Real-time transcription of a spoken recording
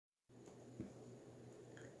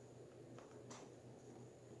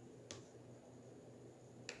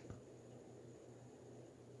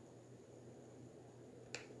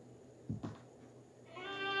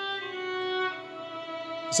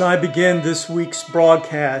As I begin this week's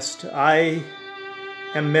broadcast, I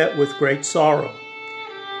am met with great sorrow.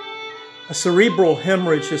 A cerebral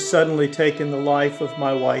hemorrhage has suddenly taken the life of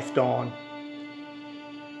my wife, Dawn.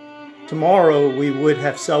 Tomorrow we would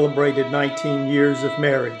have celebrated 19 years of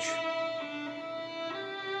marriage.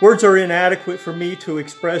 Words are inadequate for me to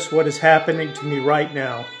express what is happening to me right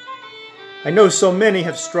now. I know so many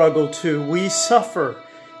have struggled too. We suffer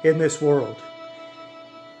in this world.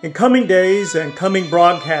 In coming days and coming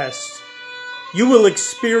broadcasts, you will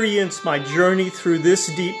experience my journey through this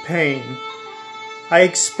deep pain. I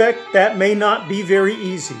expect that may not be very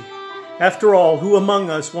easy. After all, who among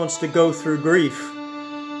us wants to go through grief?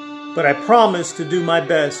 But I promise to do my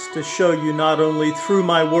best to show you not only through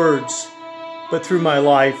my words, but through my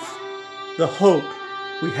life, the hope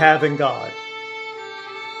we have in God.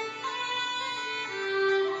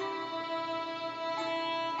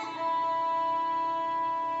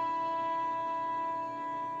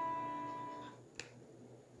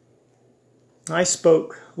 I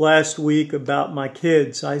spoke last week about my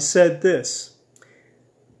kids. I said this: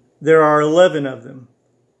 there are 11 of them.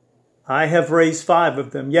 I have raised 5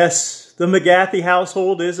 of them. Yes, the McGathy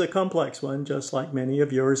household is a complex one, just like many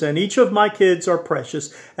of yours, and each of my kids are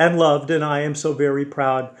precious and loved, and I am so very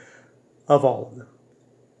proud of all of them.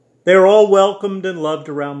 They are all welcomed and loved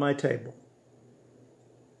around my table.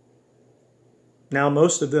 Now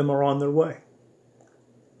most of them are on their way.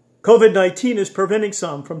 COVID-19 is preventing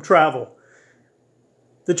some from travel.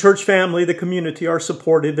 The church family, the community are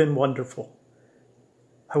supportive and wonderful.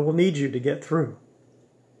 I will need you to get through.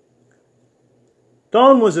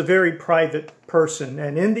 Dawn was a very private person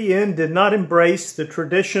and in the end did not embrace the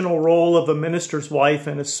traditional role of a minister's wife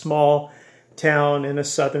in a small town in a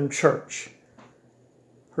southern church.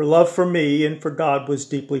 Her love for me and for God was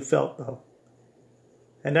deeply felt, though.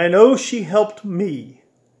 And I know she helped me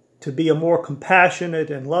to be a more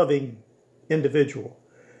compassionate and loving individual.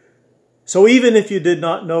 So even if you did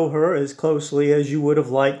not know her as closely as you would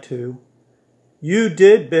have liked to, you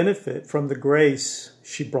did benefit from the grace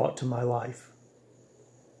she brought to my life.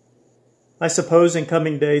 I suppose in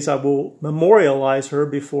coming days I will memorialize her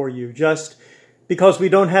before you. Just because we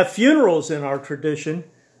don't have funerals in our traditional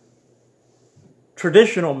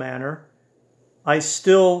manner, I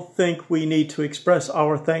still think we need to express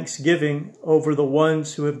our thanksgiving over the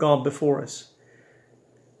ones who have gone before us.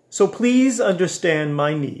 So please understand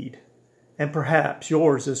my need, and perhaps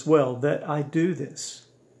yours as well, that I do this.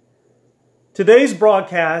 Today's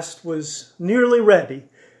broadcast was nearly ready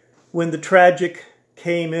when the tragic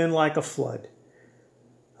came in like a flood.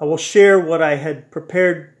 I will share what I had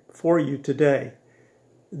prepared for you today.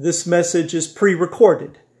 This message is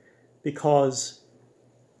pre-recorded because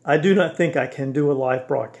I do not think I can do a live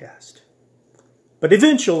broadcast. But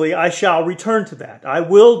eventually I shall return to that. I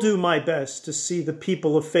will do my best to see the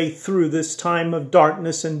people of faith through this time of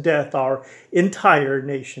darkness and death our entire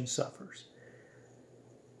nation suffers.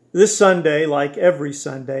 This Sunday, like every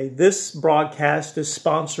Sunday, this broadcast is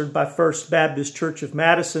sponsored by First Baptist Church of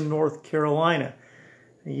Madison, North Carolina.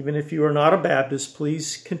 Even if you are not a Baptist,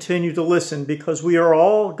 please continue to listen because we are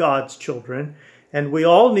all God's children and we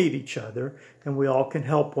all need each other and we all can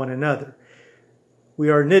help one another.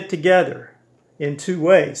 We are knit together in 2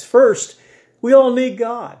 ways. First, we all need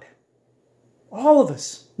God. All of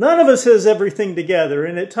us. None of us has everything together,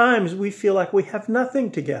 and at times we feel like we have nothing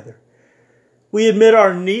together. We admit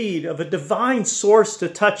our need of a divine source to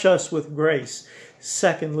touch us with grace.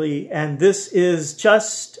 Secondly, and this is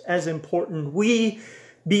just as important, we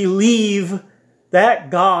believe that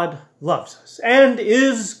God loves us and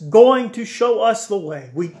is going to show us the way.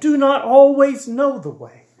 We do not always know the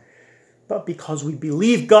way. But because we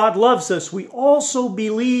believe God loves us, we also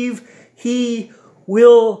believe He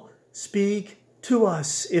will speak to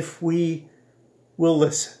us if we will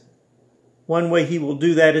listen. One way He will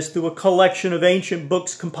do that is through a collection of ancient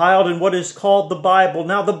books compiled in what is called the Bible.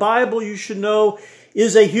 Now, the Bible, you should know,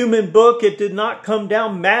 is a human book. It did not come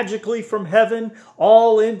down magically from heaven,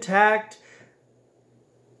 all intact.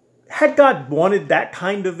 Had God wanted that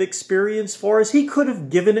kind of experience for us, He could have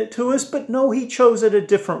given it to us, but no, He chose it a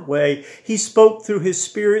different way. He spoke through His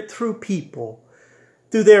Spirit through people,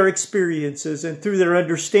 through their experiences and through their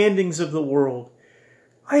understandings of the world.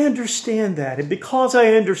 I understand that, and because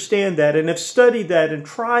I understand that and have studied that and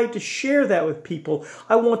tried to share that with people,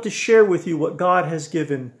 I want to share with you what God has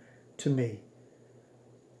given to me.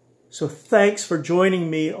 So thanks for joining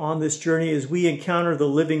me on this journey as we encounter the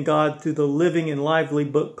living God through the living and lively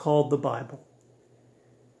book called the Bible.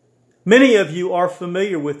 Many of you are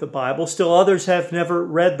familiar with the Bible. Still others have never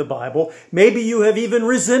read the Bible. Maybe you have even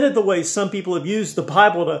resented the way some people have used the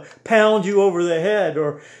Bible to pound you over the head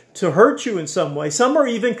or to hurt you in some way. Some are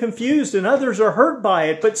even confused and others are hurt by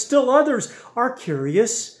it, but still others are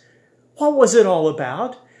curious. What was it all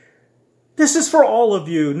about? This is for all of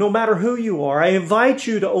you, no matter who you are. I invite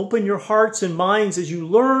you to open your hearts and minds as you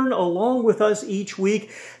learn along with us each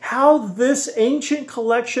week how this ancient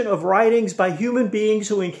collection of writings by human beings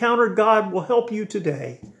who encountered God will help you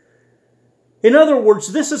today. In other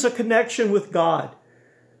words, this is a connection with God.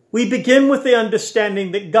 We begin with the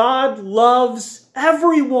understanding that God loves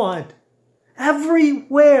everyone,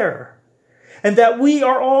 everywhere, and that we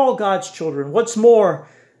are all God's children. What's more,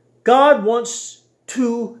 God wants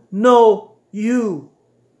to know you.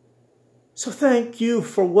 So thank you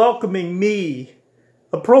for welcoming me,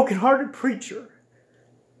 a broken-hearted preacher,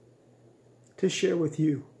 to share with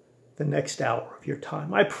you the next hour of your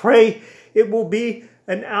time. I pray it will be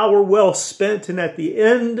an hour well spent, and at the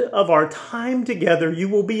end of our time together, you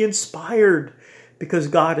will be inspired because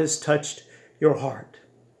God has touched your heart.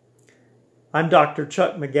 I'm Dr.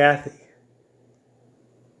 Chuck McGathy.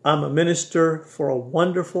 I'm a minister for a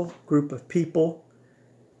wonderful group of people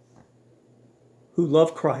who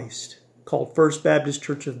love Christ, called First Baptist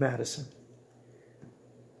Church of Madison.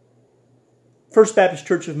 First Baptist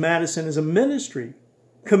Church of Madison is a ministry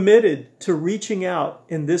committed to reaching out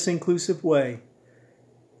in this inclusive way.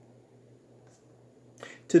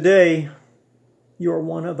 Today, you are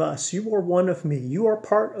one of us. You are one of me. You are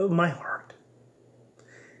part of my heart.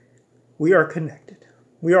 We are connected.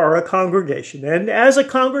 We are a congregation. And as a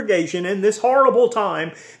congregation, in this horrible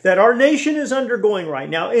time that our nation is undergoing right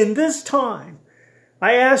now, in this time,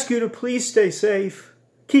 I ask you to please stay safe.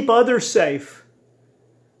 Keep others safe.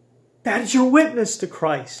 That is your witness to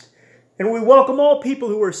Christ. And we welcome all people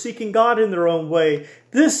who are seeking God in their own way.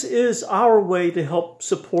 This is our way to help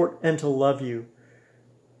support and to love you.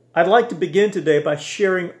 I'd like to begin today by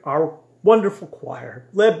sharing our wonderful choir,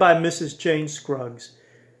 led by Mrs. Jane Scruggs.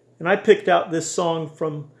 And I picked out this song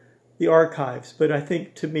from the archives, but I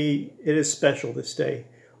think to me it is special this day.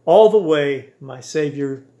 All the way my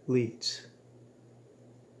Savior leads.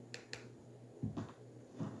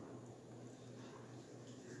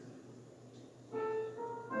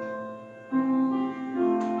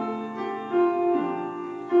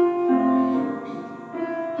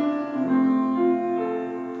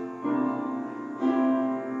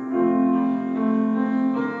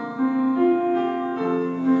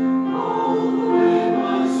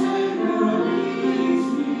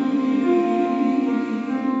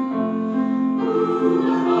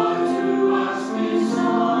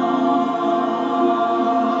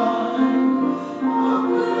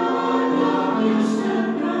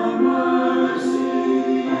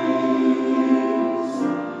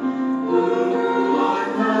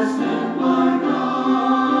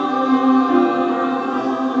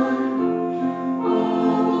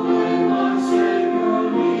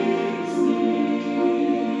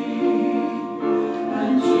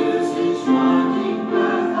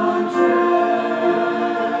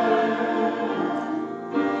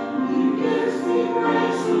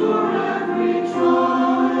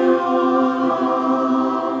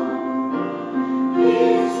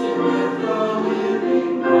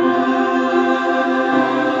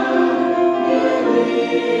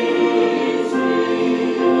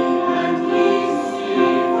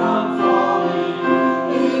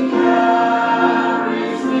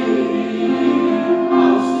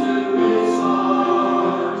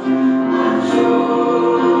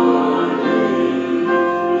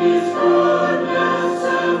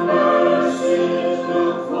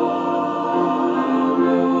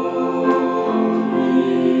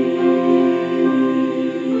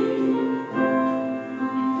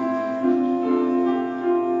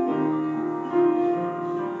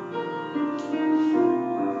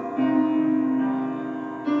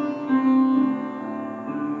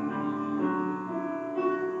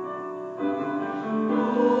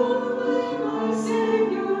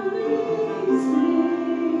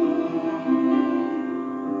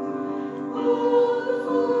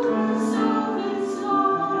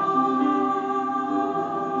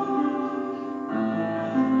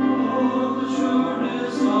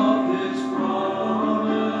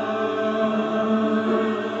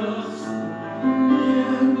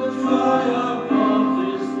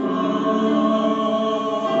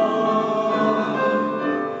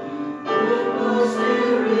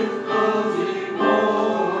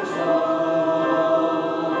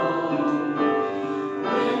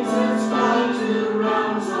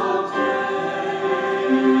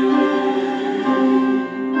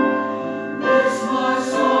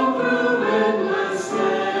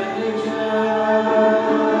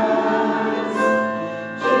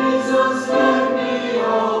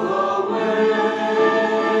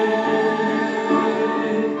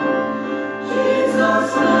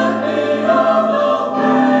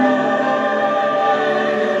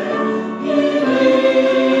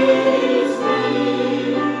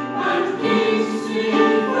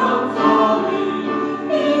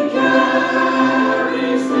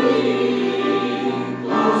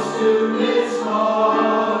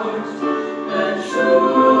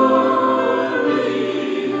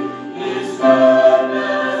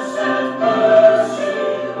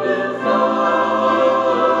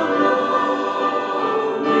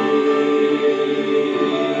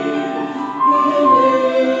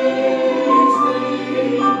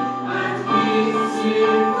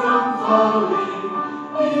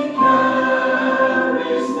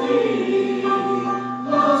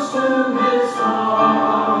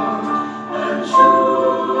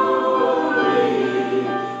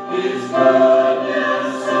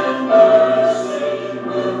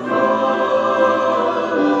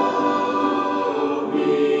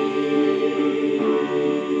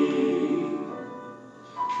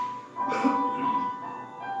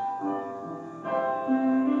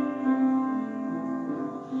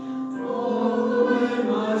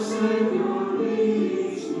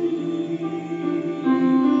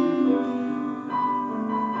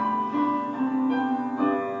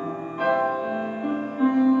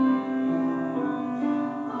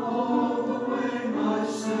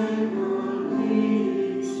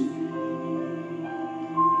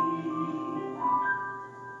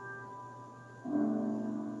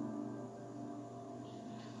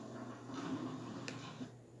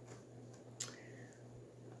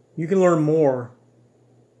 you can learn more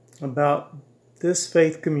about this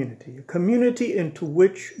faith community, a community into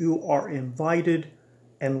which you are invited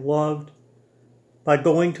and loved, by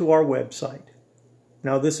going to our website.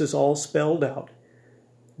 Now this is all spelled out.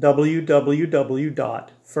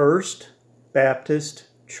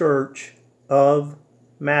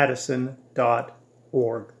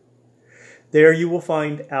 www.firstbaptistchurchofmadison.org. There you will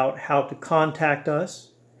find out how to contact us.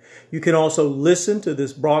 You can also listen to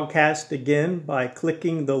this broadcast again by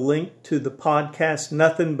clicking the link to the podcast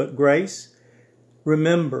Nothing But Grace.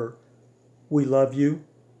 Remember, we love you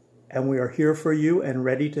and we are here for you and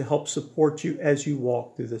ready to help support you as you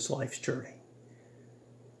walk through this life's journey.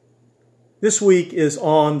 This week is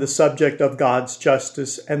on the subject of God's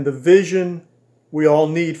justice and the vision we all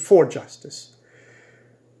need for justice.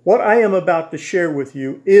 What I am about to share with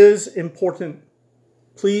you is important.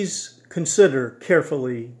 Please consider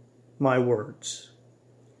carefully my words.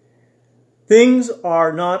 Things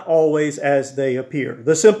are not always as they appear.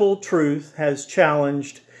 The simple truth has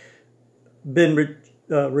been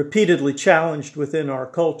repeatedly challenged within our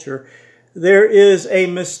culture. There is a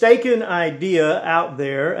mistaken idea out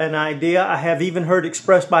there, an idea I have even heard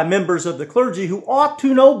expressed by members of the clergy who ought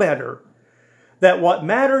to know better, that what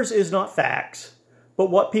matters is not facts, but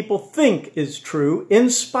what people think is true in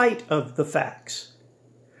spite of the facts.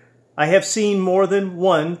 I have seen more than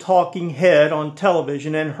one talking head on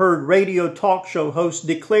television and heard radio talk show hosts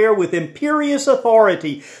declare with imperious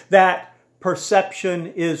authority that perception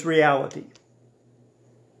is reality.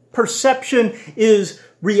 Perception is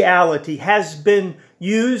reality has been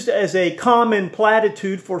used as a common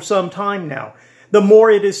platitude for some time now. The more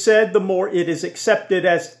it is said, the more it is accepted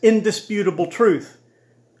as indisputable truth.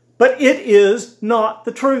 But it is not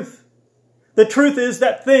the truth. The truth is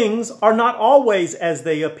that things are not always as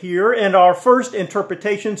they appear, and our first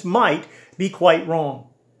interpretations might be quite wrong.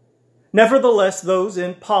 Nevertheless, those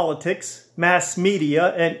in politics, mass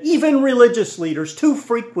media, and even religious leaders too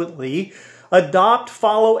frequently adopt,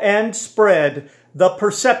 follow, and spread the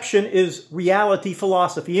perception is reality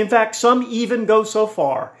philosophy. In fact, some even go so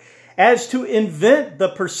far as to invent the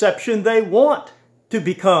perception they want to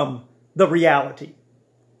become the reality.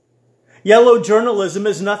 Yellow journalism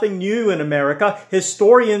is nothing new in America.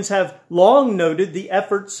 Historians have long noted the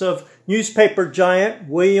efforts of newspaper giant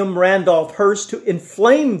William Randolph Hearst to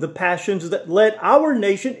inflame the passions that led our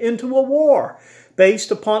nation into a war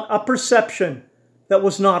based upon a perception that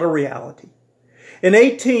was not a reality. In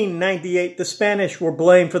 1898, the Spanish were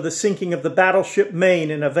blamed for the sinking of the battleship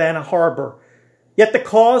Maine in Havana Harbor. Yet the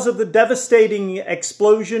cause of the devastating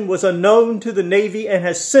explosion was unknown to the Navy and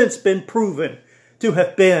has since been proven to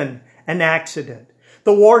have been an accident.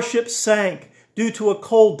 The warship sank due to a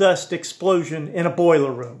coal dust explosion in a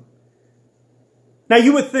boiler room. Now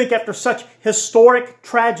you would think after such historic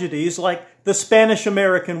tragedies like the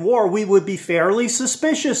Spanish-American War, we would be fairly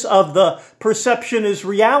suspicious of the perception is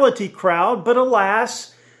reality crowd, but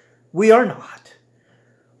alas, we are not.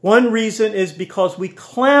 One reason is because we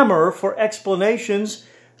clamor for explanations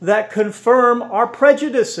that confirm our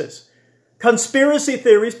prejudices. Conspiracy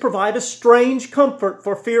theories provide a strange comfort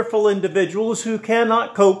for fearful individuals who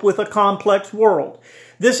cannot cope with a complex world.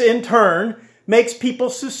 This, in turn, makes people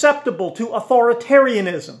susceptible to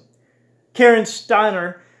authoritarianism. Karen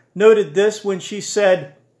Steiner noted this when she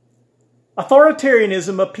said,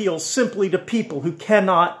 "Authoritarianism appeals simply to people who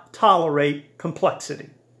cannot tolerate complexity."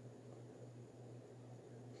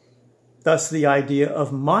 Thus, the idea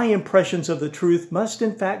of my impressions of the truth must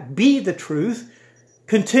in fact be the truth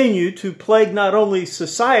continue to plague not only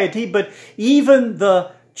society, but even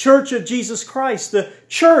the Church of Jesus Christ, the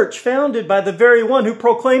church founded by the very one who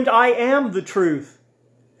proclaimed, "I am the truth."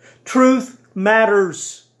 Truth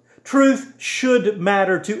matters. Truth should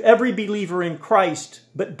matter to every believer in Christ,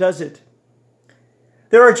 but does it?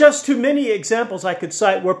 There are just too many examples I could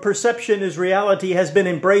cite where perception is reality has been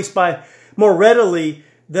embraced by more readily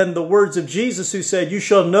than the words of Jesus, who said, "You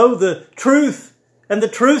shall know the truth, and the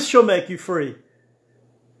truth shall make you free."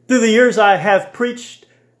 Through the years I have preached,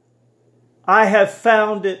 I have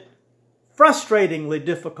found it frustratingly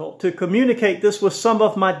difficult to communicate this with some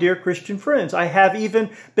of my dear Christian friends. I have even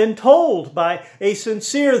been told by a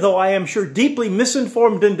sincere, though I am sure deeply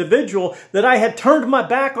misinformed individual, that I had turned my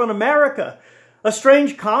back on America. A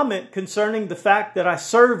strange comment concerning the fact that I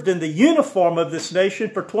served in the uniform of this nation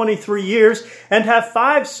for 23 years and have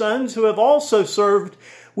 5 sons who have also served,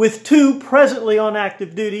 with 2 presently on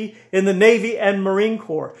active duty in the Navy and Marine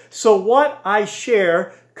Corps. So what I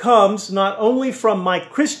share comes not only from my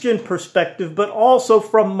Christian perspective, but also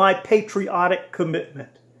from my patriotic commitment.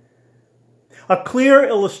 A clear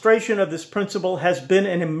illustration of this principle has been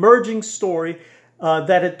an emerging story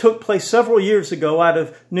that it took place several years ago out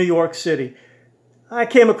of New York City. I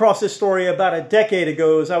came across this story about a decade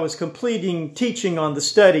ago as I was completing teaching on the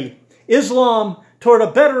study Islam toward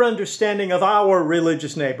a better understanding of our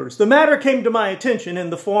religious neighbors. The matter came to my attention in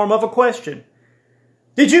the form of a question.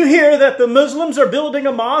 Did you hear that the Muslims are building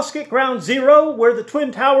a mosque at Ground Zero where the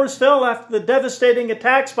Twin Towers fell after the devastating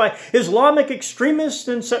attacks by Islamic extremists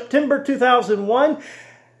in September 2001?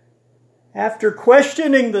 After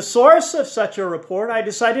questioning the source of such a report, I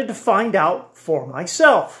decided to find out for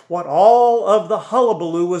myself what all of the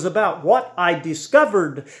hullabaloo was about. What I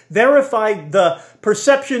discovered verified the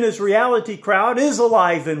perception is reality crowd is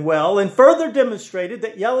alive and well, and further demonstrated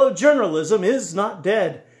that yellow journalism is not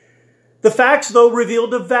dead. The facts, though,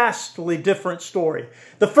 revealed a vastly different story.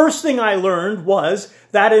 The first thing I learned was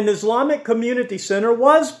that an Islamic community center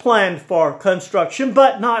was planned for construction,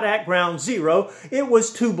 but not at Ground Zero. It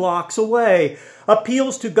was 2 blocks away.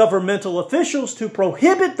 Appeals to governmental officials to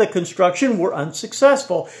prohibit the construction were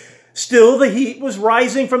unsuccessful. Still, the heat was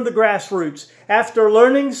rising from the grassroots. After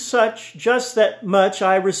learning just that much,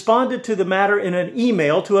 I responded to the matter in an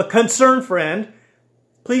email to a concerned friend.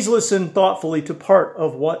 Please listen thoughtfully to part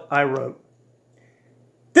of what I wrote.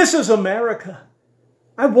 This is America.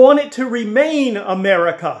 I want it to remain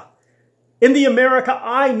America. In the America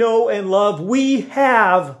I know and love, we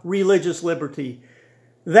have religious liberty.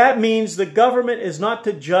 That means the government is not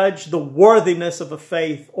to judge the worthiness of a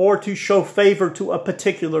faith or to show favor to a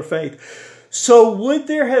particular faith. So would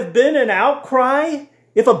there have been an outcry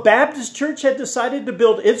if a Baptist church had decided to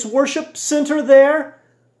build its worship center there?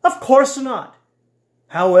 Of course not.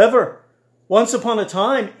 However, once upon a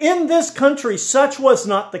time, in this country, such was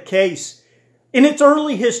not the case. In its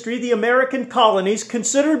early history, the American colonies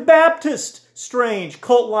considered Baptists strange,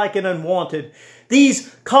 cult-like, and unwanted.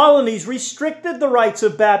 These colonies restricted the rights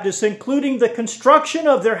of Baptists, including the construction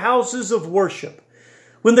of their houses of worship.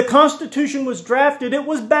 When the Constitution was drafted, it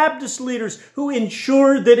was Baptist leaders who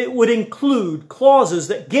ensured that it would include clauses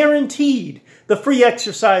that guaranteed the free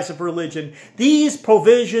exercise of religion. These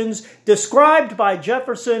provisions, described by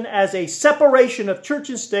Jefferson as a separation of church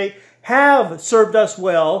and state, have served us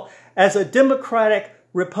well as a democratic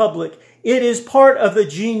republic. It is part of the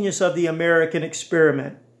genius of the American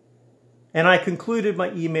experiment. And I concluded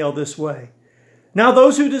my email this way. Now,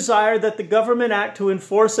 those who desire that the government act to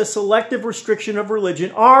enforce a selective restriction of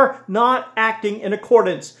religion are not acting in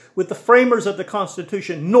accordance with the framers of the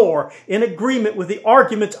Constitution, nor in agreement with the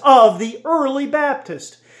arguments of the early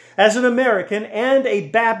Baptist. As an American and a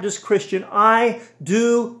Baptist Christian, I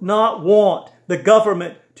do not want the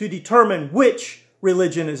government to determine which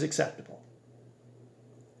religion is acceptable.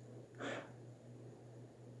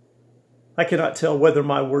 I cannot tell whether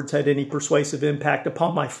my words had any persuasive impact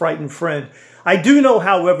upon my frightened friend. I do know,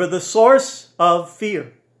 however, the source of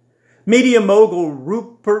fear. Media mogul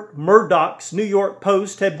Rupert Murdoch's New York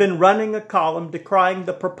Post had been running a column decrying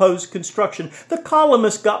the proposed construction. The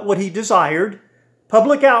columnist got what he desired: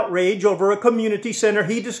 public outrage over a community center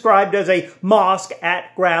he described as a mosque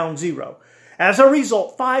at Ground Zero. As a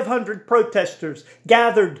result, 500 protesters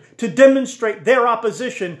gathered to demonstrate their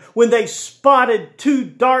opposition when they spotted 2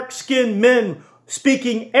 dark-skinned men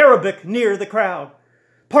speaking Arabic near the crowd.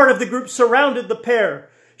 Part of the group surrounded the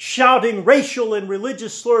pair, shouting racial and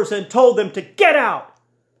religious slurs, and told them to get out.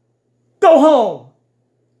 Go home.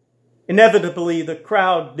 Inevitably, the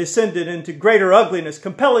crowd descended into greater ugliness,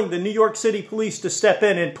 compelling the New York City police to step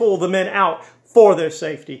in and pull the men out for their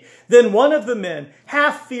safety. Then one of the men,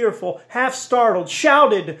 half fearful, half startled,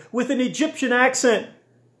 shouted with an Egyptian accent,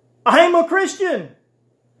 "I'm a Christian."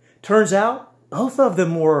 Turns out both of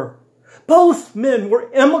them were. Both men were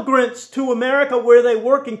immigrants to America where they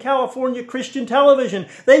work in California Christian television.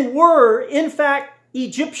 They were, in fact,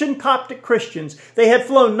 Egyptian Coptic Christians. They had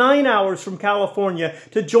flown 9 hours from California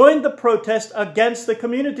to join the protest against the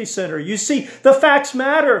community center. You see, the facts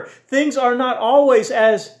matter. Things are not always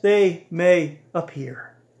as they may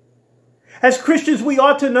appear. As Christians, we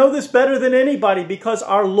ought to know this better than anybody because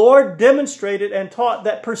our Lord demonstrated and taught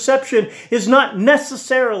that perception is not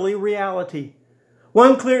necessarily reality.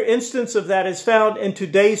 One clear instance of that is found in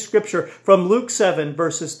today's scripture from Luke 7,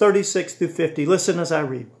 verses 36 through 50. Listen as I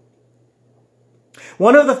read.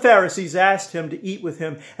 One of the Pharisees asked him to eat with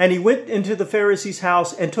him, and he went into the Pharisee's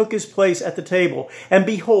house and took his place at the table. And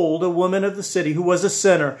behold, a woman of the city who was a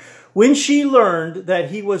sinner, when she learned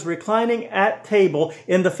that he was reclining at table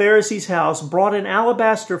in the Pharisee's house, brought an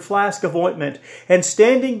alabaster flask of ointment, and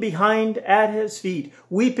standing behind at his feet,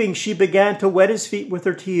 weeping, she began to wet his feet with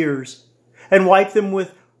her tears, and wiped them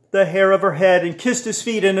with the hair of her head, and kissed his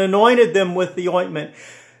feet, and anointed them with the ointment.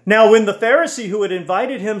 Now when the Pharisee who had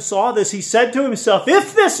invited him saw this, he said to himself,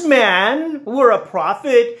 if this man were a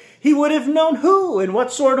prophet, he would have known who and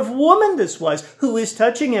what sort of woman this was who is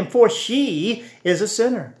touching him, for she is a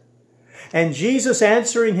sinner. And Jesus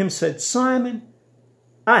answering him said, Simon,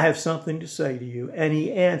 I have something to say to you. And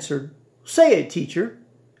he answered, say it, teacher.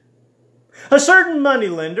 A certain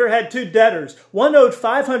moneylender had 2 debtors. One owed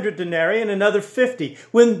 500 denarii and another 50.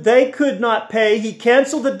 When they could not pay, he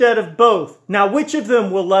canceled the debt of both. Now which of them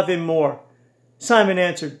will love him more? Simon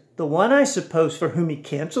answered, the one, I suppose, for whom he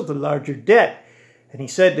canceled the larger debt. And he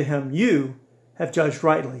said to him, you have judged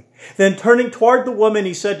rightly. Then turning toward the woman,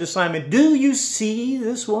 he said to Simon, do you see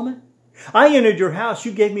this woman? I entered your house.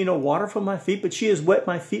 You gave me no water for my feet, but she has wet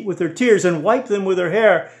my feet with her tears and wiped them with her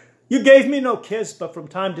hair. You gave me no kiss, but from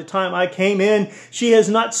time to time I came in. She has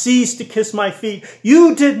not ceased to kiss my feet.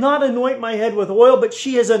 You did not anoint my head with oil, but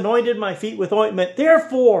she has anointed my feet with ointment.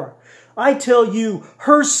 Therefore, I tell you,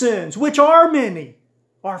 her sins, which are many,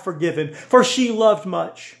 are forgiven, for she loved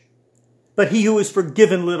much. But he who is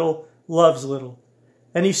forgiven little loves little.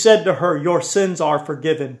 And he said to her, your sins are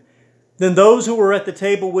forgiven. Then those who were at the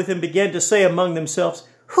table with him began to say among themselves,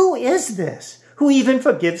 who is this who even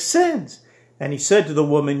forgives sins? And he said to the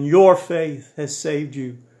woman, your faith has saved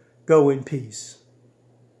you. Go in peace.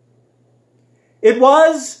 It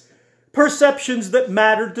was perceptions that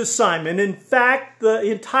mattered to Simon. In fact, the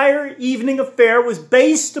entire evening affair was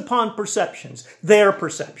based upon perceptions, their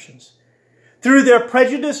perceptions. Through their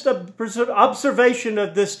prejudiced observation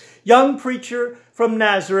of this young preacher from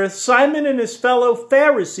Nazareth, Simon and his fellow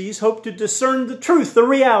Pharisees hoped to discern the truth, the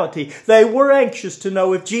reality. They were anxious to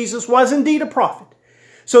know if Jesus was indeed a prophet.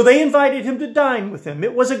 So they invited him to dine with them.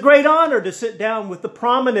 It was a great honor to sit down with the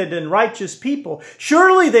prominent and righteous people.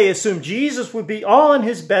 Surely they assumed Jesus would be on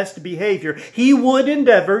his best behavior. He would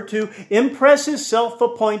endeavor to impress his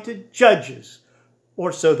self-appointed judges,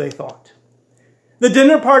 or so they thought. The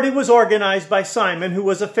dinner party was organized by Simon, who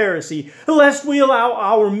was a Pharisee. Lest we allow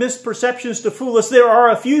our misperceptions to fool us, there are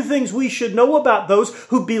a few things we should know about those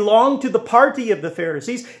who belong to the party of the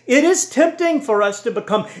Pharisees. It is tempting for us to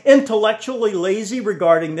become intellectually lazy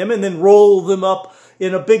regarding them and then roll them up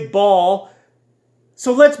in a big ball.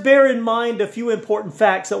 So let's bear in mind a few important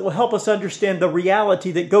facts that will help us understand the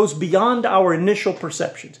reality that goes beyond our initial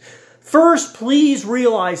perceptions. First, please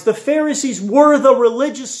realize the Pharisees were the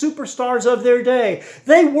religious superstars of their day.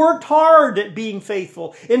 They worked hard at being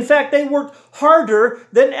faithful. In fact, they worked harder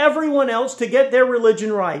than everyone else to get their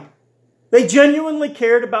religion right. They genuinely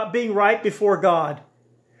cared about being right before God.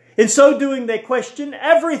 In so doing, they questioned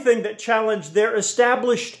everything that challenged their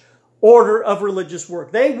established order of religious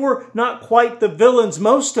work. They were not quite the villains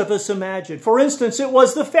most of us imagine. For instance, it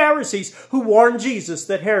was the Pharisees who warned Jesus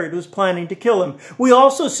that Herod was planning to kill him. We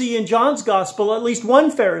also see in John's Gospel at least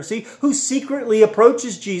one Pharisee who secretly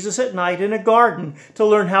approaches Jesus at night in a garden to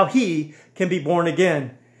learn how he can be born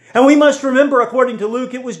again. And we must remember, according to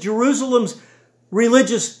Luke, it was Jerusalem's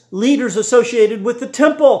religious leaders associated with the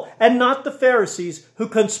temple and not the Pharisees who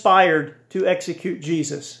conspired to execute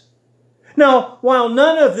Jesus. Now, while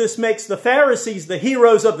none of this makes the Pharisees the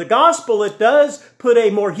heroes of the gospel, it does put a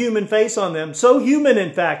more human face on them. So human,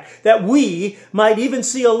 in fact, that we might even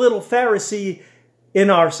see a little Pharisee in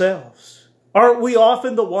ourselves. Aren't we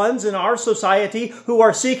often the ones in our society who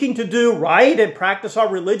are seeking to do right and practice our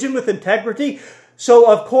religion with integrity? So,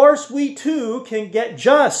 of course, we too can get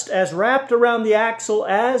just as wrapped around the axle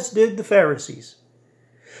as did the Pharisees.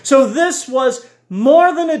 So this was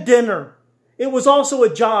more than a dinner. It was also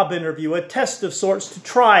a job interview, a test of sorts to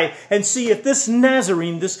try and see if this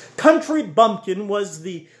Nazarene, this country bumpkin, was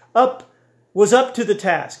up to the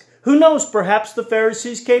task. Who knows, perhaps the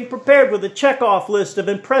Pharisees came prepared with a check-off list of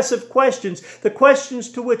impressive questions, the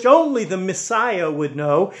questions to which only the Messiah would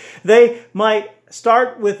know. They might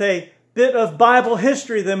start with a bit of Bible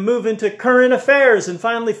history, then move into current affairs, and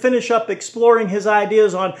finally finish up exploring his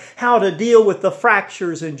ideas on how to deal with the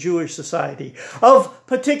fractures in Jewish society. Of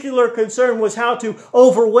particular concern was how to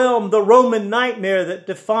overwhelm the Roman nightmare that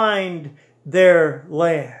defined their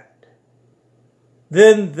land.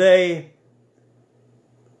 Then they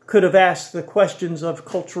could have asked the questions of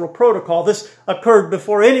cultural protocol. This occurred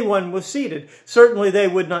before anyone was seated. Certainly they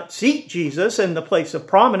would not seat Jesus in the place of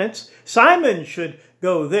prominence. Simon should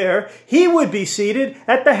go there. He would be seated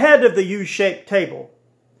at the head of the U-shaped table.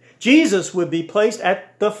 Jesus would be placed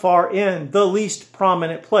at the far end, the least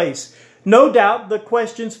prominent place. No doubt the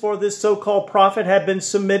questions for this so-called prophet had been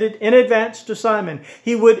submitted in advance to Simon.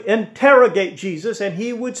 He would interrogate Jesus and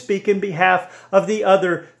he would speak in behalf of the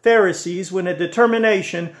other Pharisees when a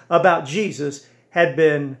determination about Jesus had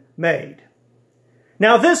been made.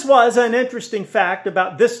 Now this was an interesting fact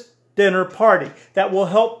about this dinner party that will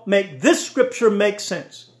help make this scripture make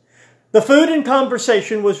sense. The food and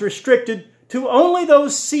conversation was restricted to only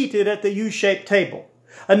those seated at the U-shaped table.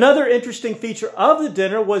 Another interesting feature of the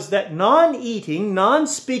dinner was that non-eating,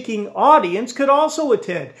 non-speaking audience could also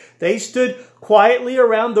attend. They stood quietly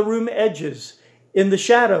around the room edges in the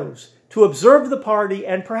shadows to observe the party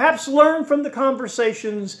and perhaps learn from the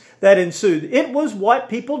conversations that ensued. It was what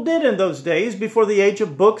people did in those days before the age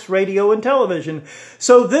of books, radio, and television.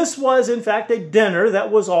 So this was, in fact, a dinner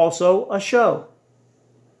that was also a show.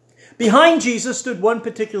 Behind Jesus stood one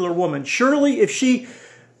particular woman. Surely, if she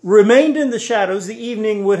remained in the shadows, the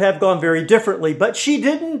evening would have gone very differently. But she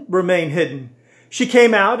didn't remain hidden. She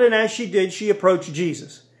came out, and as she did, she approached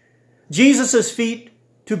Jesus. Jesus' feet,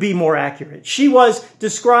 to be more accurate. She was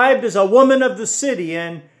described as a woman of the city,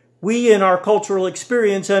 and we in our cultural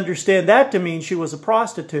experience understand that to mean she was a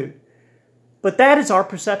prostitute. But that is our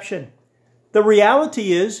perception. The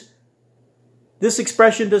reality is, this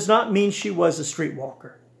expression does not mean she was a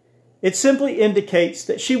streetwalker. It simply indicates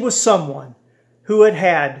that she was someone who had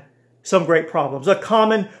had some great problems. A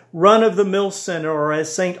common run-of-the-mill sinner, or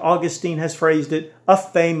as St. Augustine has phrased it, a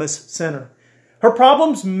famous sinner. Her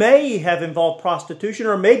problems may have involved prostitution,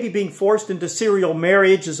 or maybe being forced into serial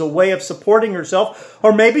marriage as a way of supporting herself,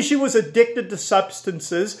 or maybe she was addicted to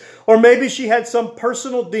substances, or maybe she had some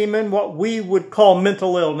personal demon, what we would call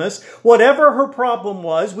mental illness. Whatever her problem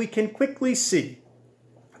was, we can quickly see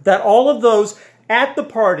that all of those at the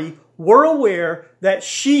party were aware that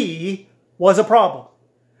she was a problem.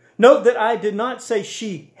 Note that I did not say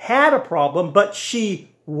she had a problem, but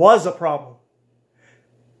she was a problem.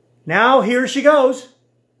 Now here she goes.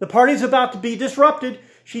 The party's about to be disrupted.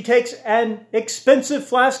 She takes an expensive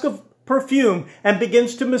flask of perfume and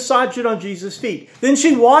begins to massage it on Jesus' feet. Then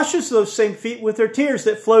she washes those same feet with her tears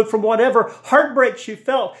that flowed from whatever heartbreak she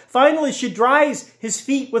felt. Finally, she dries his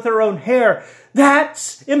feet with her own hair.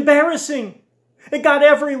 That's embarrassing. It got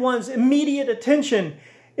everyone's immediate attention.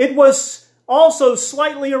 It was also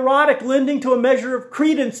slightly erotic, lending to a measure of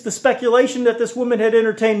credence the speculation that this woman had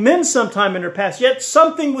entertained men sometime in her past. Yet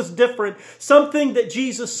something was different, something that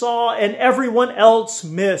Jesus saw and everyone else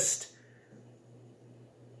missed.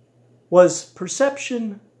 Was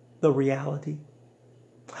perception the reality?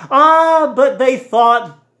 But they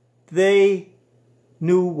thought they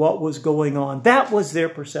knew what was going on. That was their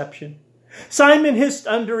perception. Simon hissed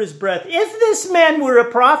under his breath, "If this man were a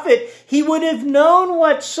prophet, he would have known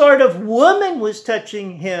what sort of woman was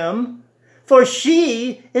touching him, for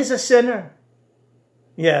she is a sinner."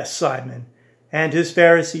 Yes, Simon and his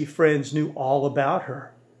Pharisee friends knew all about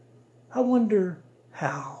her. I wonder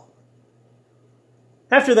how.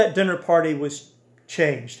 After that dinner party was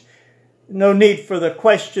changed, no need for the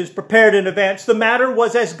questions prepared in advance. The matter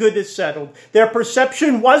was as good as settled. Their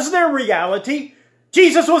perception was their reality.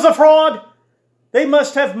 Jesus was a fraud. They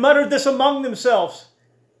must have muttered this among themselves.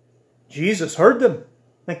 Jesus heard them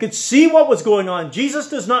and could see what was going on. Jesus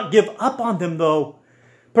does not give up on them, though.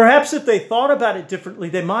 Perhaps if they thought about it differently,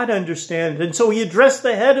 they might understand. And so he addressed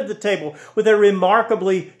the head of the table with a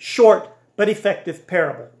remarkably short but effective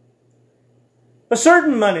parable. A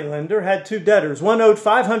certain moneylender had two debtors. One owed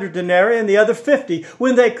 500 denarii and the other 50.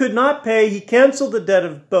 When they could not pay, he canceled the debt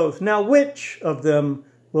of both. Now, which of them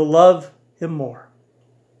will love him more?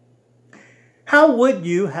 How would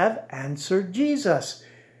you have answered Jesus?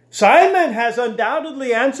 Simon has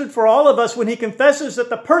undoubtedly answered for all of us when he confesses that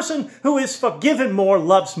the person who is forgiven more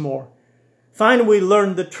loves more. Finally, we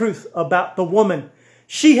learn the truth about the woman.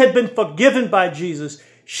 She had been forgiven by Jesus.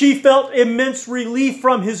 She felt immense relief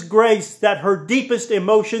from his grace that her deepest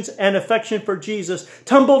emotions and affection for Jesus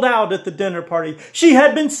tumbled out at the dinner party. She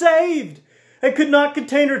had been saved and could not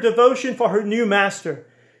contain her devotion for her new master.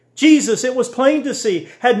 Jesus, it was plain to see,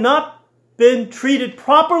 had not been treated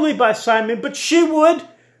properly by Simon, but she would.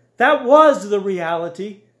 That was the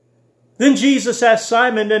reality. Then Jesus asked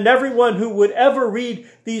Simon and everyone who would ever read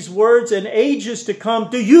these words in ages to come,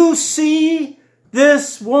 "Do you see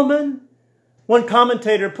this woman?" One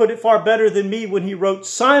commentator put it far better than me when he wrote,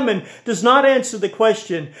 "Simon does not answer the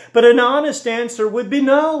question, but an honest answer would be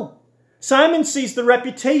no." Simon sees the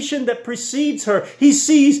reputation that precedes her. He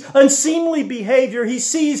sees unseemly behavior. He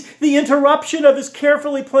sees the interruption of his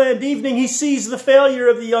carefully planned evening. He sees the failure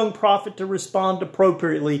of the young prophet to respond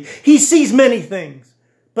appropriately. He sees many things,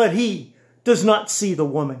 but he does not see the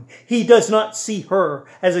woman. He does not see her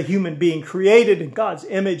as a human being created in God's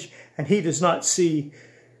image, and he does not see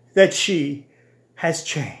that she has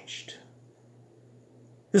changed.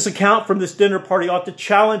 This account from this dinner party ought to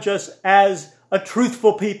challenge us as a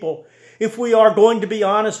truthful people. If we are going to be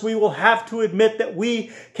honest, we will have to admit that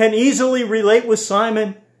we can easily relate with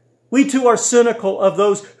Simon, We too are cynical of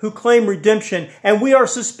those who claim redemption, and we are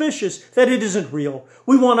suspicious that it isn't real.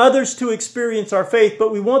 We want others to experience our faith,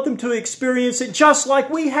 but we want them to experience it just like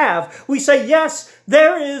we have. We say, yes,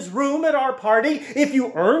 there is room at our party if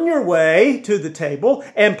you earn your way to the table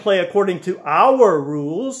and play according to our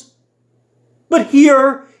rules. But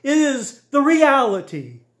here is the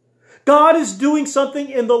reality. God is doing something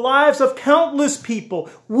in the lives of countless people.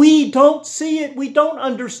 We don't see it, we don't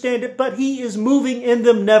understand it, but He is moving in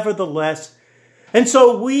them nevertheless. And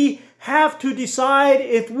so we have to decide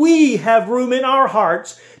if we have room in our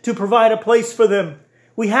hearts to provide a place for them.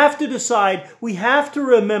 We have to decide, we have to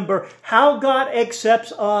remember how God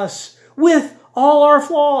accepts us with all our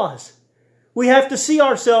flaws. We have to see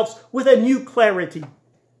ourselves with a new clarity.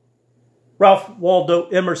 Ralph Waldo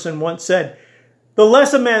Emerson once said, "The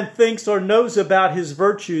less a man thinks or knows about his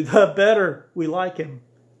virtue, the better we like him."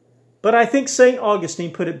 But I think St.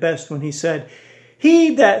 Augustine put it best when he said,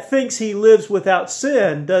 "He that thinks he lives without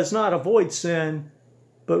sin does not avoid sin,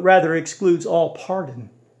 but rather excludes all pardon.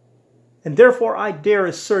 And therefore I dare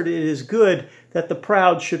assert it is good that the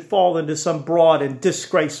proud should fall into some broad and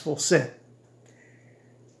disgraceful sin."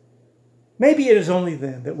 Maybe it is only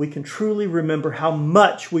then that we can truly remember how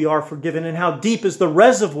much we are forgiven and how deep is the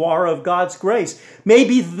reservoir of God's grace.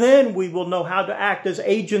 Maybe then we will know how to act as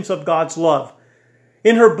agents of God's love.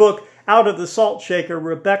 In her book, Out of the Salt Shaker,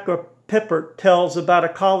 Rebecca Pippert tells about a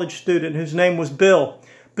college student whose name was Bill.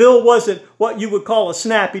 Bill wasn't what you would call a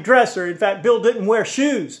snappy dresser. In fact, Bill didn't wear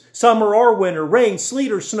shoes, summer or winter, rain,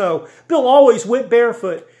 sleet, or snow. Bill always went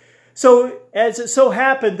barefoot. So, as it so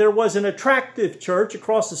happened, there was an attractive church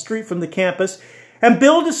across the street from the campus, and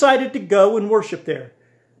Bill decided to go and worship there.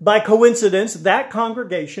 By coincidence, that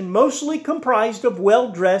congregation, mostly comprised of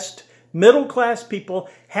well-dressed, middle-class people,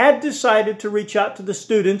 had decided to reach out to the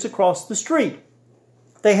students across the street.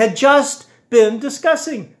 They had just been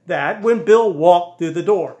discussing that when Bill walked through the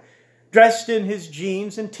door, dressed in his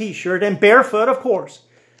jeans and t-shirt and barefoot, of course.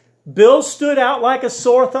 Bill stood out like a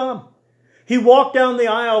sore thumb. He walked down the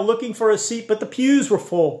aisle looking for a seat, but the pews were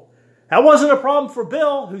full. That wasn't a problem for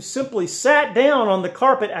Bill, who simply sat down on the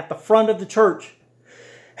carpet at the front of the church.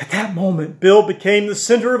 At that moment, Bill became the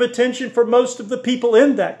center of attention for most of the people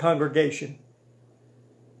in that congregation.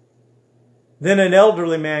 Then an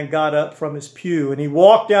elderly man got up from his pew and he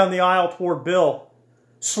walked down the aisle toward Bill.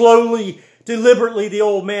 Slowly, deliberately, the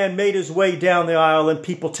old man made his way down the aisle and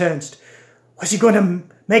people tensed. Was he going to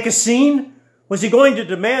make a scene? Was he going to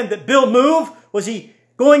demand that Bill move? Was he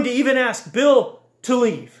going to even ask Bill to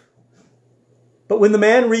leave? But when the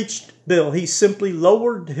man reached Bill, he simply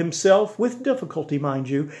lowered himself, with difficulty, mind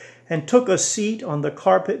you, and took a seat on the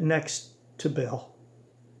carpet next to Bill.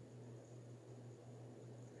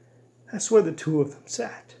 That's where the two of them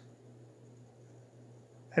sat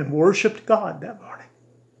and worshiped God that morning.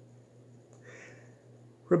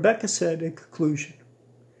 Rebecca said in conclusion,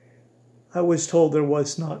 "I was told there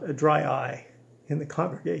was not a dry eye in the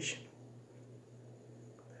congregation."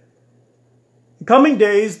 In coming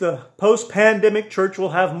days, the post-pandemic church will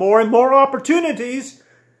have more and more opportunities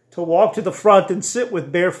to walk to the front and sit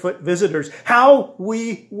with barefoot visitors. How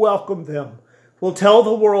we welcome them will tell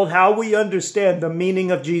the world how we understand the meaning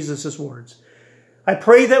of Jesus' words. I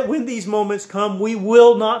pray that when these moments come, we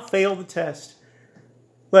will not fail the test.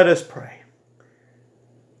 Let us pray.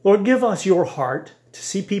 Lord, give us your heart to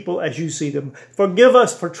see people as you see them. Forgive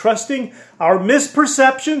us for trusting our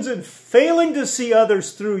misperceptions and failing to see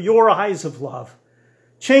others through your eyes of love.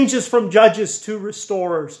 Change us from judges to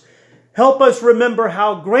restorers. Help us remember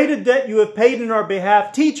how great a debt you have paid in our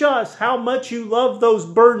behalf. Teach us how much you love those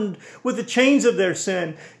burdened with the chains of their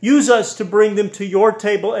sin. Use us to bring them to your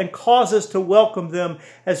table and cause us to welcome them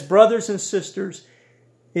as brothers and sisters.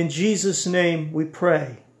 In Jesus' name we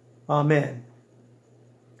pray. Amen.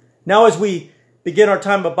 Now as we begin our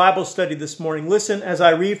time of Bible study this morning, listen as I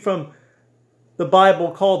read from the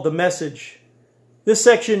Bible called The Message. This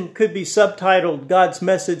section could be subtitled God's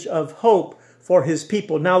Message of Hope for His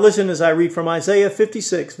People. Now listen as I read from Isaiah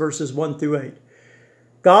 56, verses 1 through 8.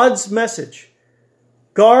 God's message.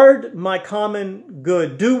 Guard my common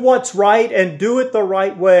good. Do what's right and do it the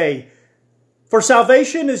right way. For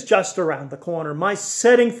salvation is just around the corner. My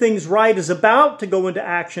setting things right is about to go into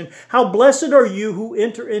action. How blessed are you who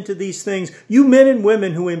enter into these things, you men and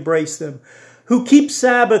women who embrace them, who keep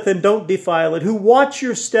Sabbath and don't defile it, who watch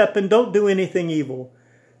your step and don't do anything evil.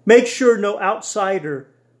 Make sure no outsider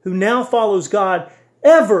who now follows God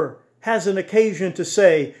ever has an occasion to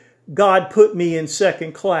say, God put me in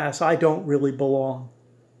second class, I don't really belong.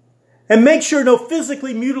 And make sure no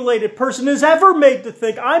physically mutilated person is ever made to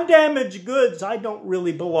think, I'm damaged goods, I don't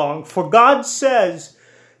really belong. For God says,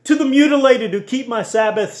 To the mutilated who keep my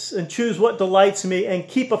Sabbaths and choose what delights me and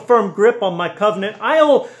keep a firm grip on my covenant,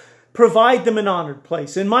 I'll provide them an honored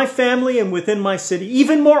place in my family and within my city,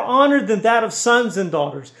 even more honored than that of sons and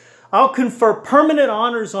daughters. I'll confer permanent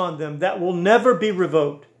honors on them that will never be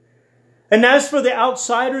revoked. And as for the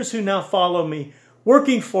outsiders who now follow me,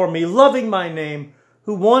 working for me, loving my name,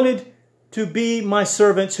 who wanted to be my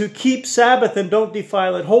servants, who keep Sabbath and don't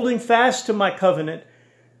defile it, holding fast to my covenant,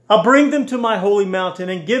 I'll bring them to my holy mountain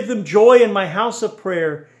and give them joy in my house of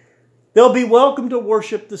prayer. They'll be welcome to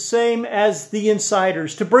worship the same as the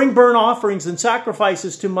insiders, to bring burnt offerings and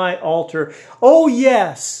sacrifices to my altar. Oh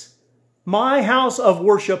yes, my house of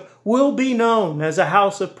worship will be known as a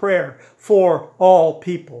house of prayer for all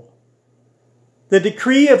people. The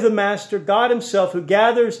decree of the Master, God himself, who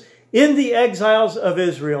gathers in the exiles of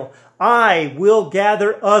Israel, I will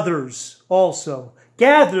gather others also.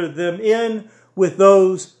 Gather them in with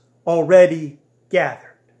those already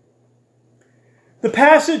gathered. The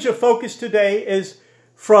passage of focus today is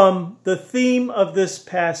from the theme of this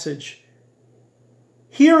passage.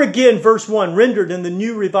 Here again, verse 1, rendered in the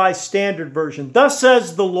New Revised Standard Version. Thus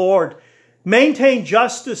says the Lord, maintain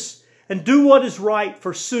justice and do what is right,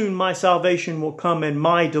 for soon my salvation will come and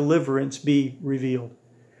my deliverance be revealed.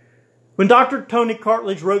 When Dr. Tony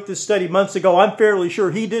Cartledge wrote this study months ago, I'm fairly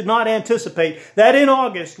sure he did not anticipate that in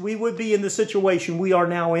August we would be in the situation we are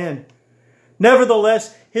now in.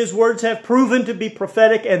 Nevertheless, his words have proven to be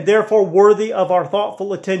prophetic and therefore worthy of our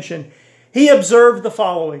thoughtful attention. He observed the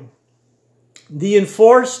following. The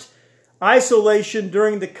enforced isolation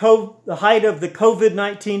during the height of the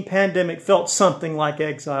COVID-19 pandemic felt something like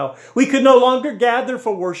exile. We could no longer gather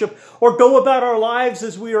for worship or go about our lives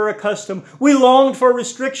as we are accustomed. We longed for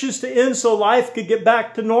restrictions to end so life could get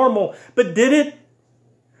back to normal. But did it?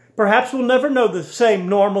 Perhaps we'll never know the same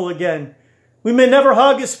normal again. We may never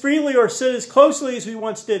hug as freely or sit as closely as we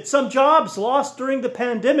once did. Some jobs lost during the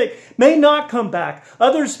pandemic may not come back.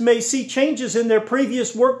 Others may see changes in their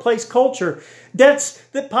previous workplace culture. Debts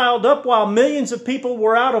that piled up while millions of people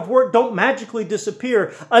were out of work don't magically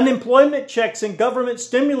disappear. Unemployment checks and government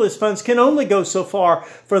stimulus funds can only go so far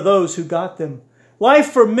for those who got them.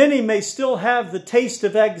 Life for many may still have the taste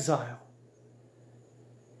of exile.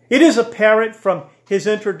 It is apparent from his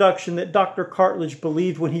introduction that Dr. Cartledge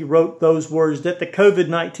believed when he wrote those words that the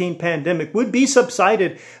COVID-19 pandemic would be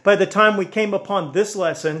subsided by the time we came upon this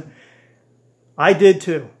lesson. I did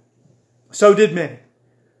too. So did many.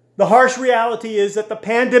 The harsh reality is that the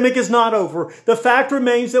pandemic is not over. The fact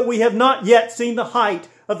remains that we have not yet seen the height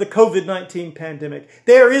of the COVID-19 pandemic.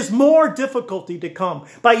 There is more difficulty to come.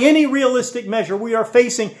 By any realistic measure, we are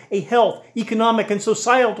facing a health, economic, and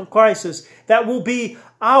societal crisis that will be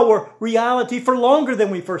our reality for longer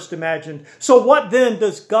than we first imagined. So what then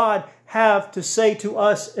does God have to say to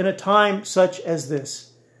us in a time such as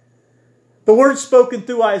this? The words spoken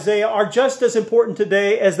through Isaiah are just as important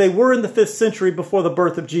today as they were in the 5th century before the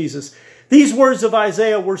birth of Jesus. These words of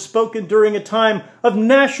Isaiah were spoken during a time of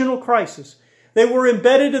national crisis. They were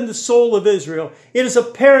embedded in the soul of Israel. It is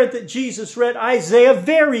apparent that Jesus read Isaiah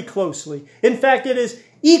very closely. In fact, it is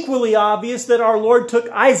equally obvious that our Lord took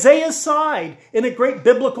Isaiah's side in a great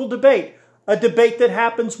biblical debate, a debate that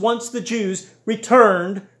happens once the Jews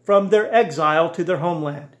returned from their exile to their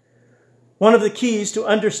homeland. One of the keys to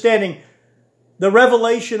understanding the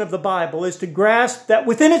revelation of the Bible is to grasp that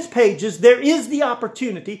within its pages there is the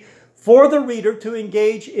opportunity for the reader to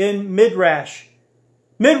engage in midrash.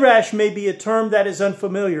 Midrash may be a term that is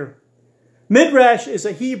unfamiliar. Midrash is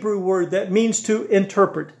a Hebrew word that means to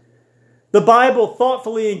interpret. The Bible,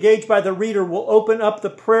 thoughtfully engaged by the reader, will open up the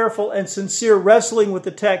prayerful and sincere wrestling with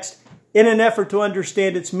the text in an effort to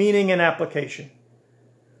understand its meaning and application.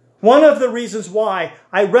 One of the reasons why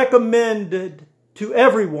I recommended to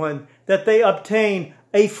everyone that they obtain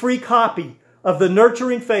a free copy of the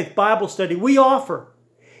Nurturing Faith Bible study we offer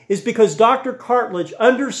is because Dr. Cartledge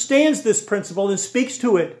understands this principle and speaks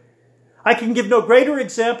to it. I can give no greater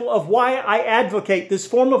example of why I advocate this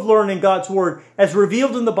form of learning God's Word as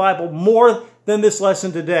revealed in the Bible more than this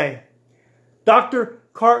lesson today. Dr.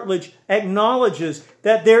 Cartledge acknowledges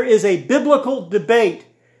that there is a biblical debate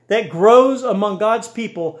that grows among God's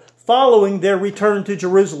people following their return to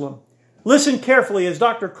Jerusalem. Listen carefully as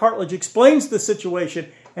Dr. Cartledge explains the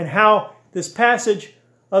situation and how this passage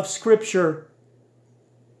of Scripture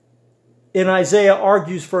in Isaiah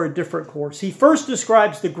argues for a different course. He first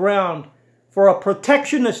describes the ground for a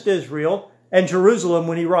protectionist Israel and Jerusalem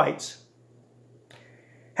when he writes,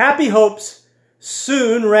 "Happy hopes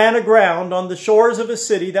soon ran aground on the shores of a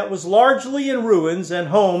city that was largely in ruins and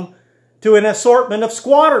home to an assortment of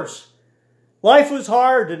squatters. Life was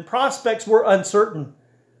hard and prospects were uncertain.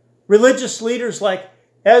 Religious leaders like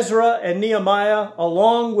Ezra and Nehemiah,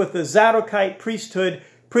 along with the Zadokite priesthood,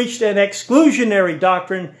 preached an exclusionary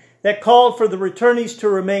doctrine that called for the returnees to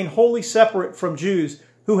remain wholly separate from Jews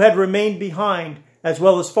who had remained behind, as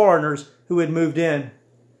well as foreigners who had moved in.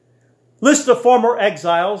 List of former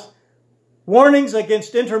exiles, warnings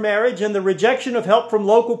against intermarriage, and the rejection of help from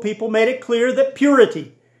local people made it clear that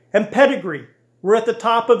purity and pedigree were at the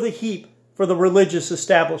top of the heap for the religious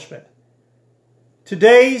establishment.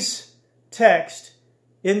 Today's text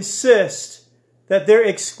insists that their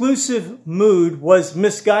exclusive mood was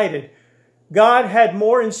misguided. God had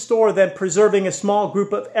more in store than preserving a small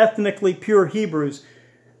group of ethnically pure Hebrews.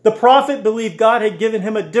 The prophet believed God had given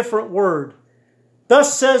him a different word.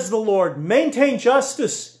 Thus says the Lord, maintain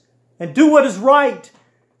justice and do what is right,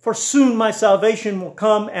 for soon my salvation will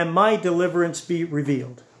come and my deliverance be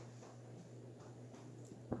revealed.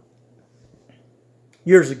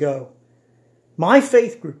 Years ago, my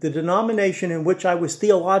faith group, the denomination in which I was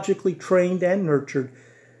theologically trained and nurtured,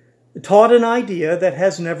 taught an idea that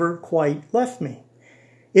has never quite left me.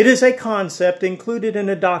 It is a concept included in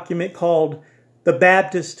a document called The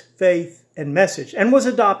Baptist Faith and Message, and was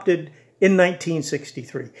adopted in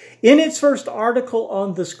 1963. In its first article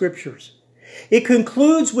on the Scriptures, it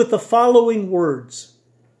concludes with the following words: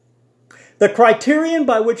 the criterion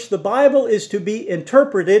by which the Bible is to be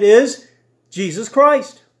interpreted is Jesus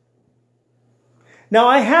Christ. Now,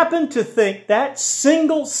 I happen to think that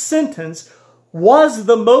single sentence was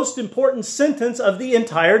the most important sentence of the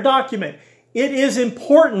entire document. It is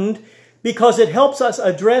important because it helps us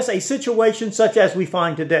address a situation such as we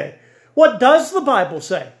find today. What does the Bible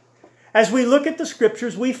say? As we look at the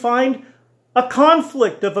Scriptures, we find a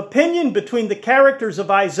conflict of opinion between the characters of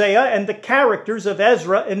Isaiah and the characters of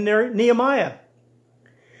Ezra and Nehemiah.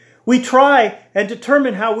 We try and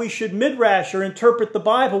determine how we should midrash or interpret the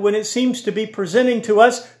Bible when it seems to be presenting to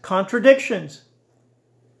us contradictions.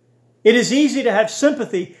 It is easy to have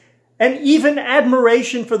sympathy and even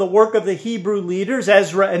admiration for the work of the Hebrew leaders,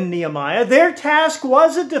 Ezra and Nehemiah. Their task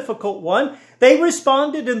was a difficult one. They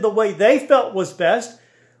responded in the way they felt was best.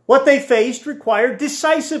 What they faced required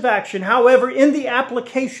decisive action. However, in the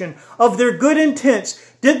application of their good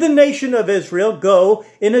intents, did the nation of Israel go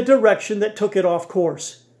in a direction that took it off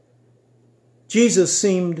course? Jesus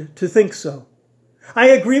seemed to think so. I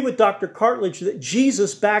agree with Dr. Cartledge that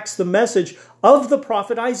Jesus backs the message of the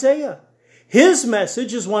prophet Isaiah. His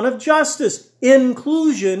message is one of justice,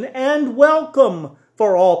 inclusion, and welcome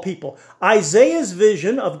for all people. Isaiah's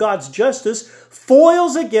vision of God's justice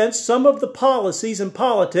foils against some of the policies and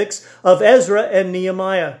politics of Ezra and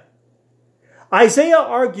Nehemiah. Isaiah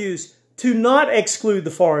argues to not exclude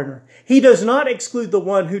the foreigner. He does not exclude the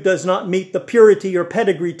one who does not meet the purity or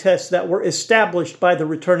pedigree tests that were established by the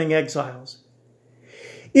returning exiles.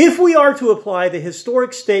 If we are to apply the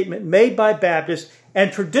historic statement made by Baptists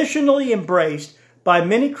and traditionally embraced by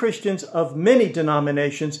many Christians of many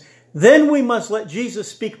denominations, then we must let Jesus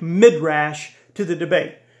speak midrash to the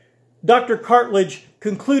debate. Dr. Cartledge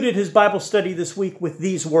concluded his Bible study this week with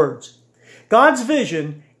these words: God's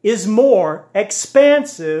vision is more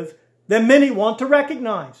expansive than many want to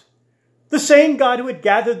recognize. The same God who had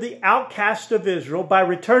gathered the outcast of Israel by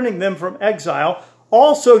returning them from exile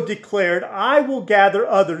also declared, I will gather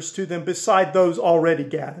others to them beside those already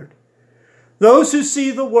gathered. Those who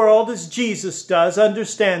see the world as Jesus does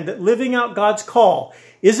understand that living out God's call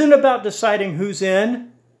isn't about deciding who's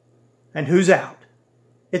in and who's out.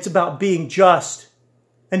 It's about being just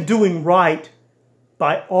and doing right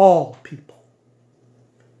by all people.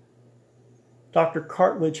 Dr.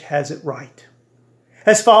 Cartledge has it right.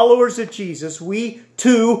 As followers of Jesus, we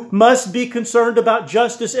too must be concerned about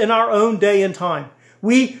justice in our own day and time.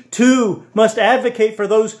 We too must advocate for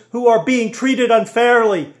those who are being treated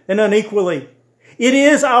unfairly and unequally. It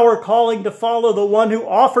is our calling to follow the one who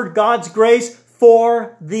offered God's grace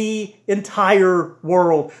for the entire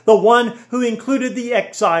world. The one who included the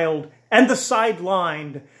exiled and the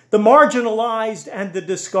sidelined, the marginalized and the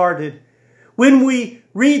discarded. When we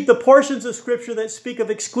read the portions of Scripture that speak of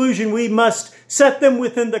exclusion, we must set them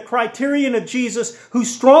within the criterion of Jesus, who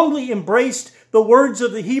strongly embraced the words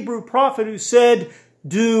of the Hebrew prophet who said,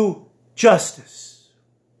 do justice.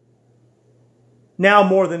 Now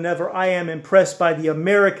more than ever, I am impressed by the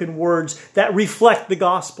American words that reflect the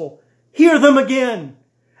gospel. Hear them again.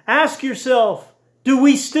 Ask yourself, do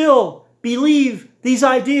we still believe these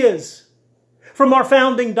ideas? From our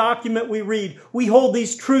founding document we read, we hold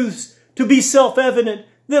these truths to be self-evident,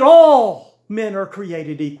 that all men are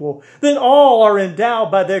created equal, that all are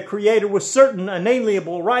endowed by their Creator with certain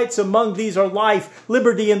unalienable rights. Among these are life,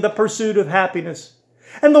 liberty, and the pursuit of happiness.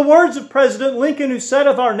 And the words of President Lincoln, who said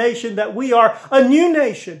of our nation that we are a new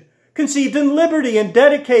nation, conceived in liberty and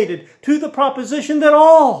dedicated to the proposition that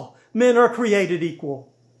all men are created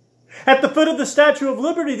equal. At the foot of the Statue of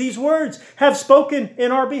Liberty, these words have spoken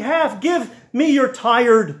in our behalf. Give me your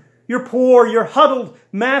tired, your poor, your huddled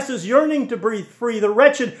masses yearning to breathe free, the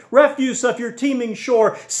wretched refuse of your teeming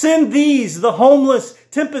shore. Send these, the homeless,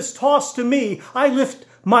 tempest-tossed to me. I lift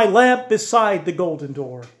my lamp beside the golden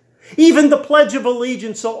door. Even the Pledge of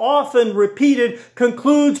Allegiance, so often repeated,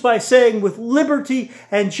 concludes by saying, with liberty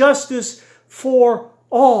and justice for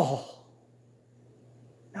all.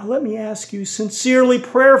 Now let me ask you sincerely,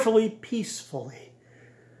 prayerfully, peacefully,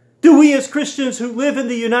 do we as Christians who live in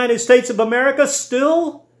the United States of America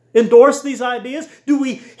still endorse these ideas? Do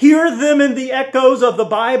we hear them in the echoes of the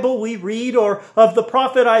Bible we read or of the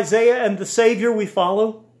prophet Isaiah and the Savior we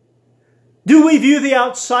follow? Do we view the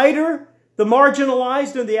outsider, the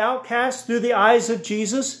marginalized and the outcast through the eyes of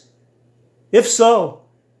Jesus? If so,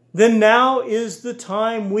 then now is the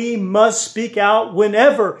time we must speak out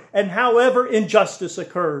whenever and however injustice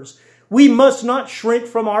occurs. We must not shrink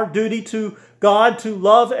from our duty to God to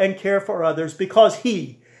love and care for others because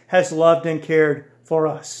He has loved and cared for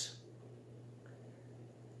us.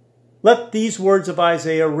 Let these words of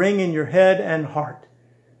Isaiah ring in your head and heart.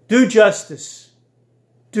 Do justice.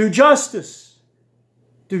 Do justice.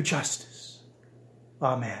 Do justice.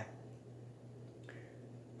 Amen.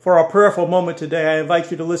 For our prayerful moment today, I invite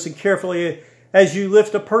you to listen carefully as you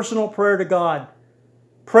lift a personal prayer to God.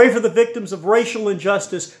 Pray for the victims of racial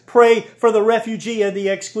injustice. Pray for the refugee and the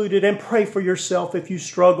excluded. And pray for yourself if you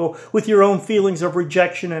struggle with your own feelings of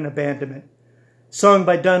rejection and abandonment. Sung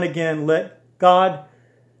by Done Again, Let God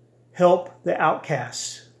Help the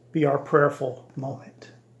Outcasts be our prayerful moment.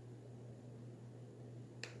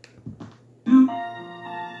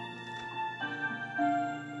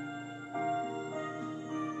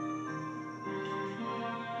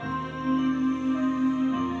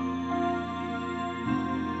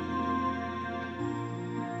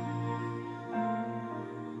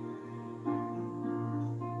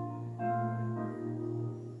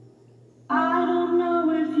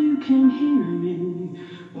 Can hear me,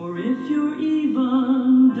 or if you're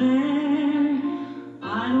even there.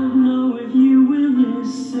 I don't know if you will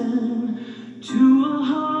listen to a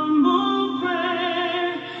humble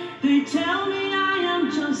prayer. They tell me I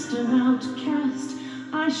am just an outcast,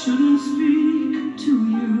 I shouldn't speak to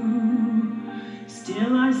you.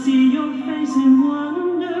 Still I see your face and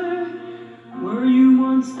wonder, were you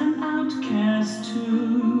once an outcast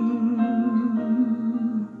too?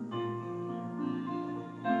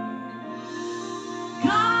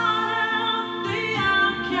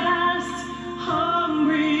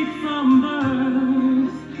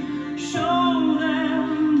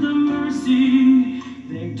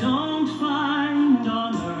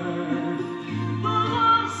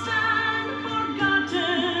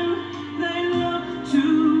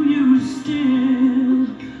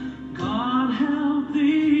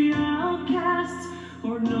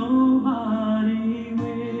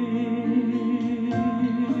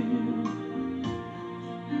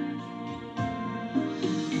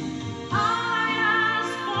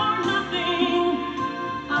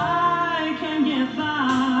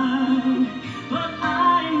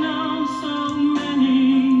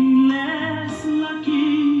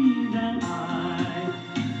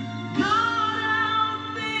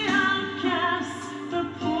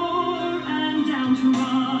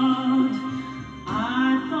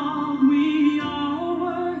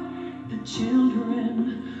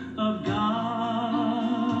 Children of God.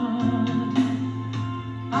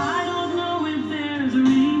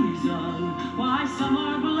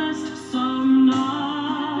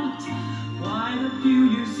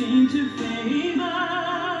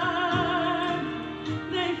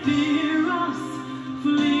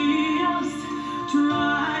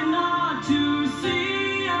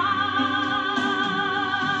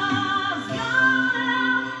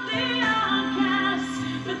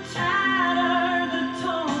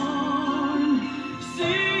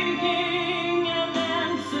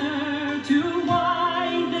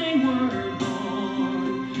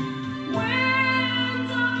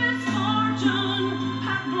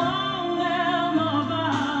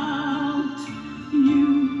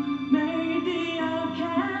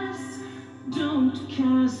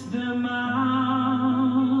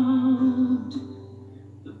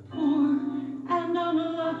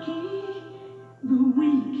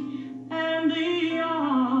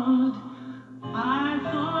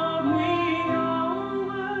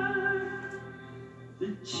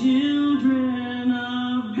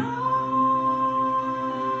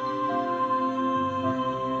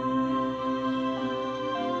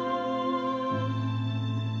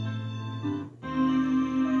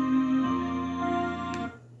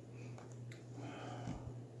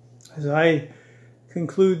 As I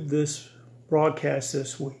conclude this broadcast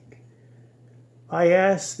this week, I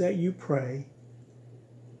ask that you pray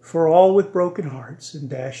for all with broken hearts and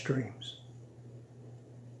dashed dreams.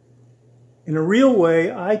 In a real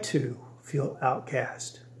way, I too feel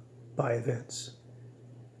outcast by events.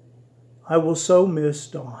 I will so miss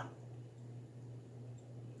Dawn.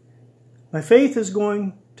 My faith is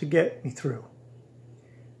going to get me through.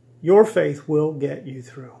 Your faith will get you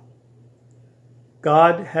through.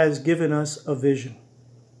 God has given us a vision.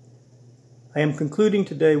 I am concluding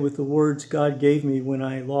today with the words God gave me when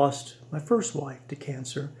I lost my first wife to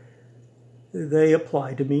cancer. They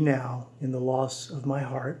apply to me now in the loss of my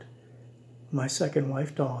heart, my second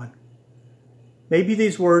wife, Dawn. Maybe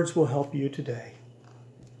these words will help you today.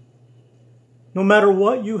 No matter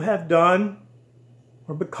what you have done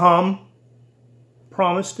or become,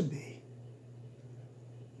 promise to be,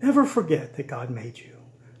 never forget that God made you,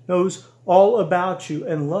 knows all about you,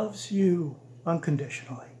 and loves you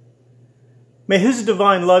unconditionally. May His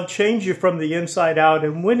divine love change you from the inside out,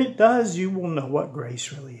 and when it does, you will know what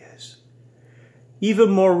grace really is.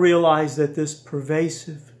 Even more, realize that this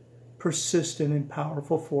pervasive, persistent, and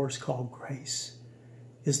powerful force called grace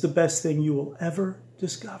is the best thing you will ever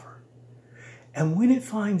discover. And when it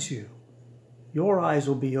finds you, your eyes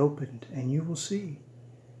will be opened and you will see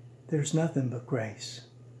there's nothing but grace.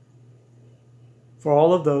 For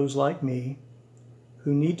all of those like me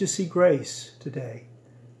who need to see grace today,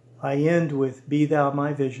 I end with Be Thou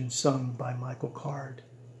My Vision, sung by Michael Card.